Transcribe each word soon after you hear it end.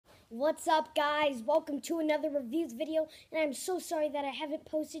What's up, guys? Welcome to another reviews video, and I'm so sorry that I haven't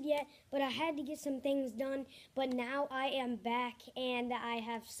posted yet, but I had to get some things done. But now I am back, and I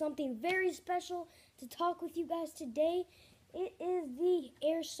have something very special to talk with you guys today. It is the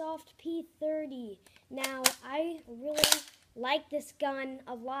Airsoft P30. Now, I really like this gun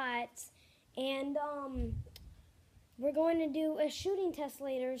a lot, and we're going to do a shooting test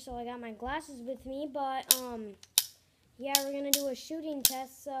later, so I got my glasses with me, but yeah, we're going to do a shooting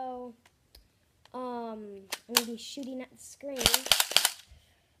test, so I'm going to be shooting at the screen.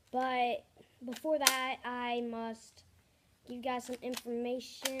 But before that, I must give you guys some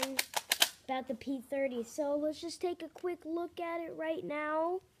information about the P30. So let's just take a quick look at it right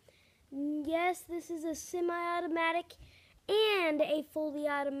now. Yes, this is a semi-automatic and a fully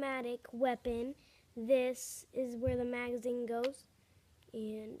automatic weapon. This is where the magazine goes.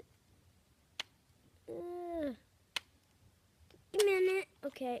 And a minute.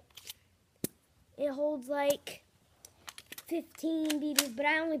 Okay. It holds like 15 BBs, but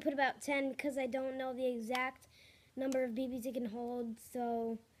I only put about 10 because I don't know the exact number of BBs it can hold.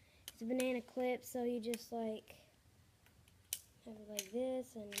 So it's a banana clip, so you just like have it like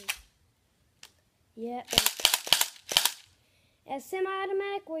this, and yeah. It's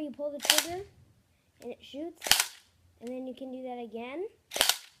semi-automatic where you pull the trigger and it shoots, and then you can do that again.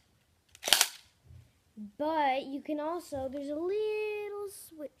 But you can also, there's a little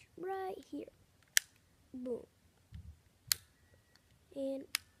switch right here. Boom. And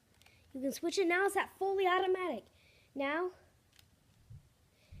you can switch it. Now it's at fully automatic. Now,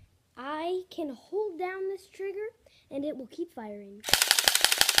 I can hold down this trigger and it will keep firing.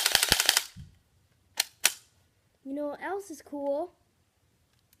 You know what else is cool?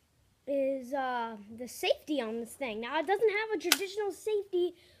 Is the safety on this thing. Now, it doesn't have a traditional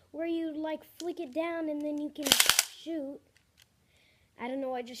safety where you like flick it down and then you can shoot. I don't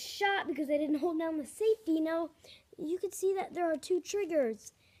know, I just shot because I didn't hold down the safety. Now, you can see that there are two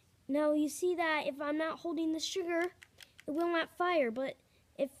triggers. Now, you see that if I'm not holding this trigger, it will not fire. But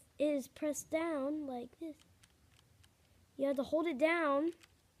if it is pressed down like this, you have to hold it down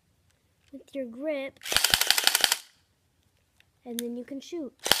with your grip, and then you can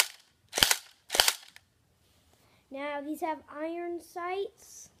shoot. Now, these have iron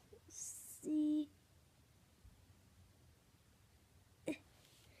sights. See,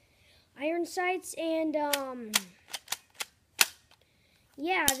 iron sights, and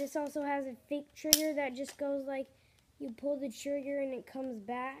yeah, this also has a fake trigger that just goes like, you pull the trigger and it comes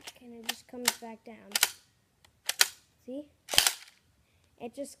back, and it just comes back down. See?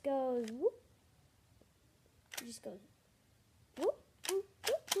 It just goes whoop. It just goes whoop, whoop,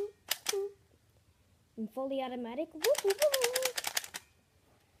 whoop, whoop, whoop. And fully automatic. Whoop, whoop, whoop.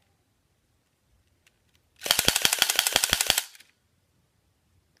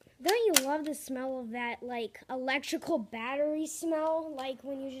 Don't you love the smell of that, like, electrical battery smell? Like,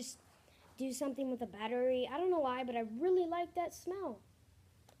 when you just do something with a battery. I don't know why, but I really like that smell.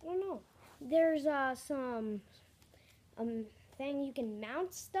 I don't know. There's some thing you can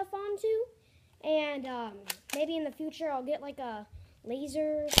mount stuff onto. And maybe in the future I'll get, like, a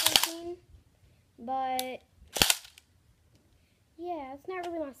laser or something. But, yeah, it's not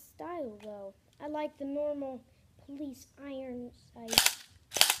really my style, though. I like the normal police iron sight.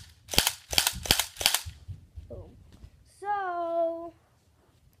 Boom. So,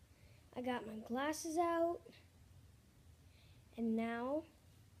 I got my glasses out, and now,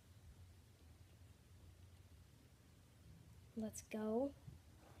 let's go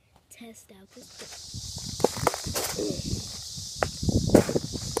test out this thing.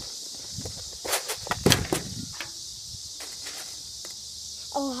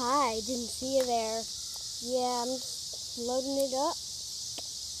 Oh, hi, didn't see you there. Yeah, I'm just loading it up,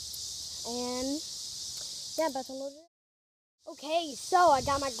 and yeah, about to load it up. Okay, so I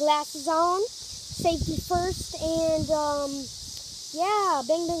got my glasses on, safety first, and yeah,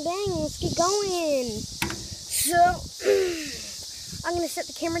 bang, bang, bang, let's get going. So, I'm going to set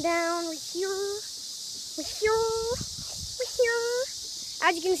the camera down right here, right here, right here.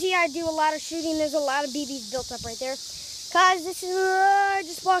 As you can see, I do a lot of shooting. There's a lot of BBs built up right there. Because this is, I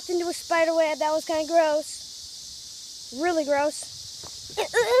just walked into a spider web. That was kind of gross. Really gross.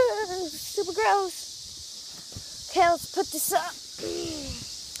 Super gross. Okay, let's put this up.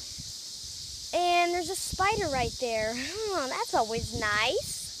 And there's a spider right there. Oh, that's always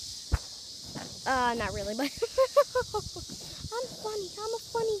nice. Not really, but I'm funny. I'm a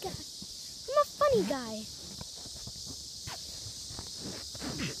funny guy. I'm a funny guy.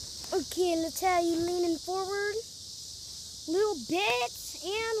 Okay, let's have you leaning forward a little bit,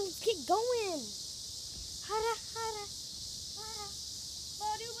 and let's get going. Hada, hada, hada.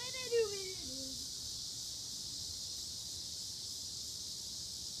 Body with it.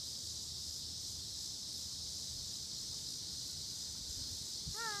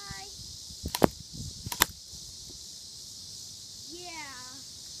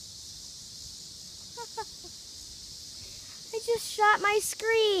 just shot my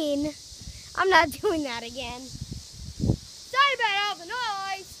screen. I'm not doing that again. Sorry about all the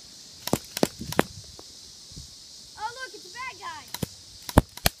noise. Oh look, it's a bad guy.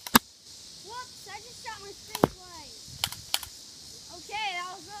 Whoops, I just shot my screen twice. Okay, that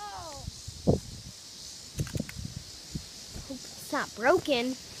was all. Hope it's not broken.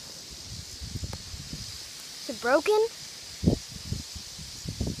 Is it broken?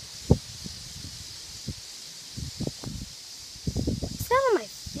 It's not on my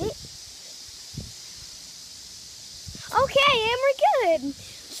face. Okay, and we're good.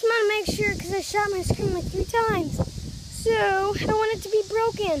 Just want to make sure because I shot my screen like 3 times. So, I don't want it to be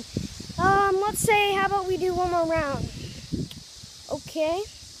broken. Let's say, how about we do one more round? Okay.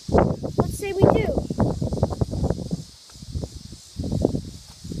 Let's say we do.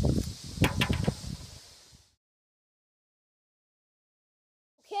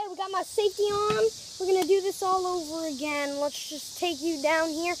 Okay, we got my safety on. We're going to do this all over again. Let's just take you down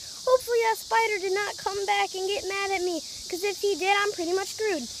here. Hopefully that spider did not come back and get mad at me. Because if he did, I'm pretty much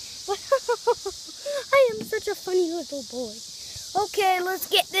screwed. I am such a funny little boy. Okay, let's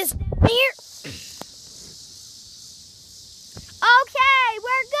get this down here. Okay,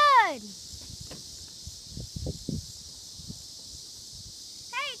 we're good.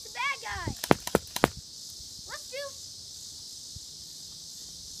 Hey, it's a bad guy. Let's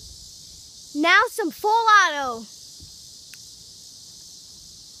do... Now some full auto.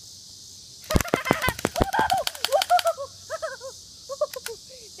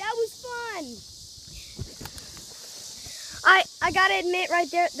 That was fun. I gotta admit right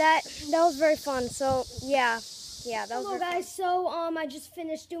there that was very fun. So yeah, that was. Hello guys. Fun. So I just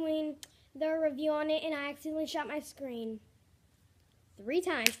finished doing the review on it, and I accidentally shot my screen 3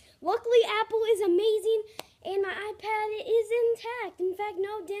 times. Luckily, Apple is amazing, and my iPad is intact. In fact,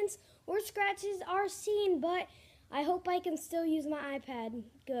 no dents or scratches are seen. But I hope I can still use my iPad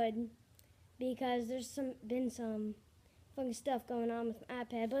good, because there's been some funny stuff going on with my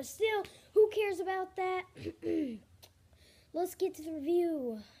iPad. But still, who cares about that? Let's get to the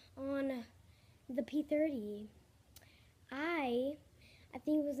review on the p30. I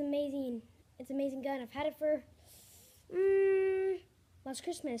think it was amazing. It's an amazing gun. I've had it for last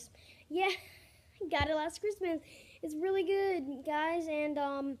Christmas. Yeah, I got it last Christmas. It's really good, guys, and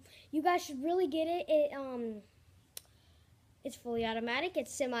you guys should really get it. It's fully automatic.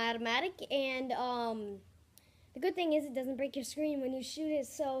 It's semi-automatic, and the good thing is it doesn't break your screen when you shoot it.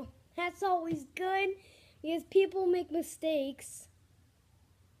 So that's always good. Because people make mistakes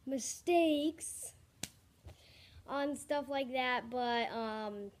on stuff like that, but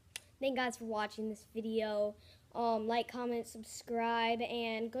thank guys for watching this video. Like, comment, subscribe,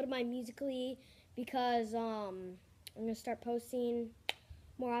 and go to my Musical.ly, because I'm gonna start posting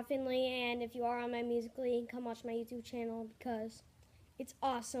more oftenly. And if you are on my Musical.ly, come watch my YouTube channel, because it's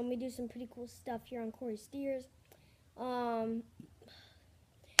awesome. We do some pretty cool stuff here on Corey Steers.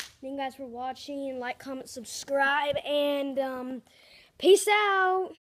 Thank you guys for watching. Like, comment, subscribe, and peace out.